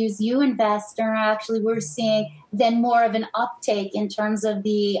to use You Invest, and actually we're seeing then more of an uptake in terms of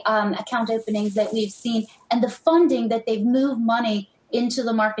the account openings that we've seen and the funding that they've moved money into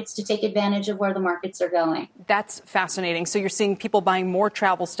the markets to take advantage of where the markets are going. That's fascinating. So you're seeing people buying more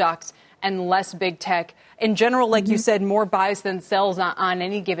travel stocks and less big tech. In general, like you said, more buys than sells on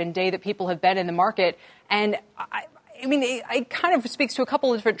any given day that people have been in the market. And I mean, it kind of speaks to a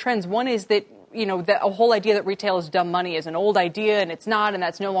couple of different trends. One is that, you know, the whole idea that retail is dumb money is an old idea, and it's not, and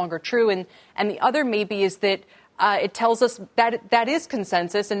that's no longer true. And the other maybe is that it tells us that that is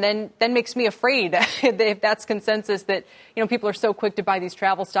consensus, and then makes me afraid if that's consensus that, you know, people are so quick to buy these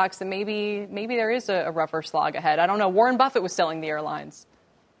travel stocks that maybe there is a rougher slog ahead. I don't know. Warren Buffett was selling the airlines.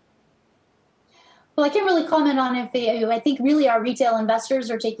 Well, I can't really comment on if I think really our retail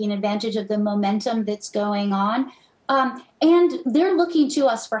investors are taking advantage of the momentum that's going on. And they're looking to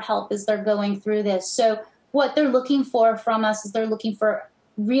us for help as they're going through this. So what they're looking for from us is they're looking for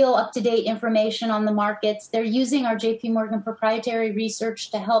real up-to-date information on the markets. They're using our JP Morgan proprietary research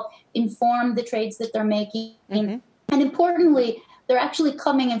to help inform the trades that they're making. And importantly, they're actually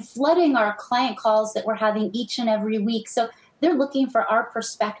coming and flooding our client calls that we're having each and every week. So they're looking for our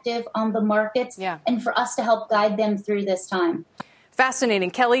perspective on the markets and for us to help guide them through this time.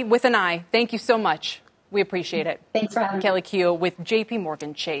 Fascinating. Kelly, with an I, thank you so much. We appreciate it. Thanks for having me. Kelly Keough with JP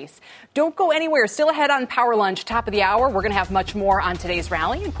Morgan Chase. Don't go anywhere. Still ahead on Power Lunch, top of the hour. We're going to have much more on today's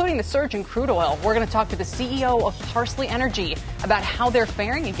rally, including the surge in crude oil. We're going to talk to the CEO of Parsley Energy about how they're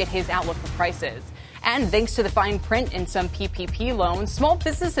faring and get his outlook for prices. And thanks to the fine print in some PPP loans, small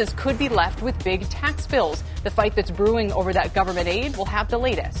businesses could be left with big tax bills. The fight that's brewing over that government aid will have the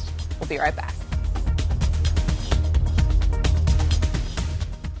latest. We'll be right back.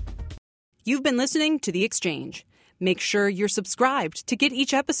 You've been listening to The Exchange. Make sure you're subscribed to get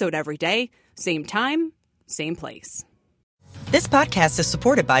each episode every day, same time, same place. This podcast is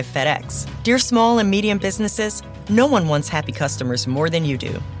supported by FedEx. Dear small and medium businesses, no one wants happy customers more than you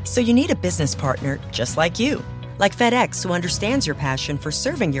do. So you need a business partner just like you. Like FedEx, who understands your passion for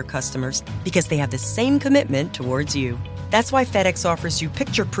serving your customers because they have the same commitment towards you. That's why FedEx offers you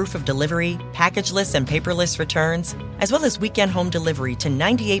picture proof of delivery, packageless and paperless returns, as well as weekend home delivery to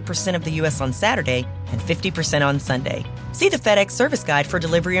 98% of the U.S. on Saturday and 50% on Sunday. See the FedEx service guide for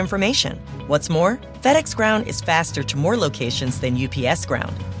delivery information. What's more, FedEx Ground is faster to more locations than UPS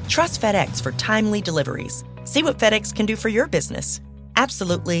Ground. Trust FedEx for timely deliveries. See what FedEx can do for your business.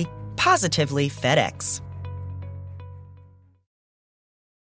 Absolutely, positively FedEx.